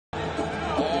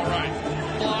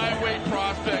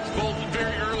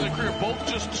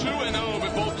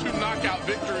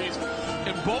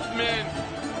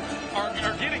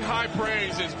high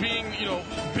praise as being,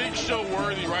 big show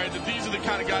worthy, right? That these are the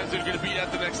kind of guys that are going to be at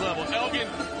the next level. Elgun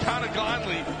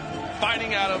Xanoglanlı,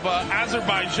 fighting out of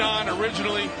Azerbaijan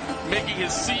originally, making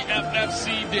his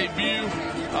CFFC debut.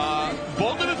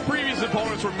 Both of his previous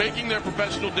opponents were making their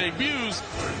professional debuts,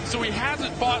 so he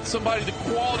hasn't fought somebody the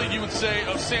quality, you would say,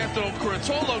 of Santo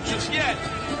Curatolo just yet.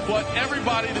 But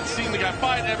everybody that's seen the guy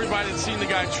fight, everybody that's seen the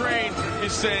guy train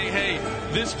is saying, hey,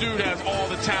 this dude has all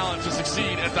the talent to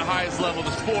succeed at the highest level of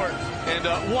the sport.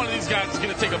 And one of these guys is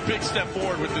going to take a big step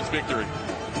forward with this victory.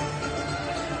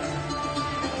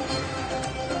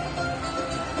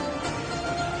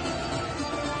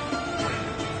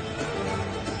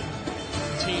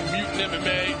 Team Mutant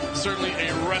MMA, certainly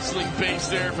a wrestling base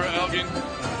there for Elgun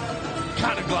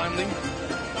Xanoglanlı.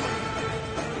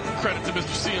 Credit to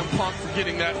Mr. CM Punk for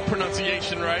getting that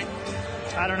pronunciation right.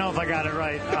 I don't know if I got it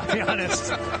right, I'll be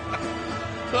honest.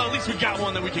 Well, at least we got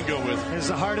one that we can go with. It's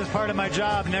the hardest part of my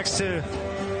job, next to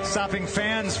stopping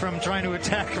fans from trying to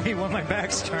attack me when my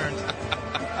back's turned.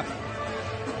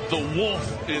 The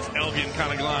wolf is Elgun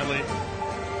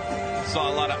Xanoglanlı.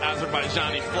 Saw a lot of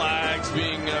Azerbaijani flags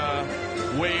being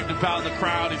waved about in the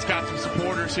crowd. He's got some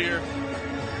supporters here.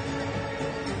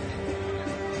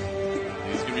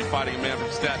 He's going to be fighting a man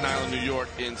from Staten Island, New York,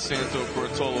 in Santo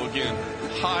Curatolo. Again,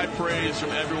 high praise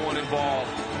from everyone involved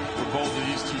for both of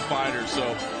these two fighters.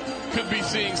 So could be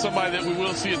seeing somebody that we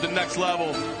will see at the next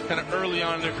level kind of early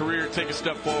on in their career take a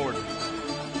step forward.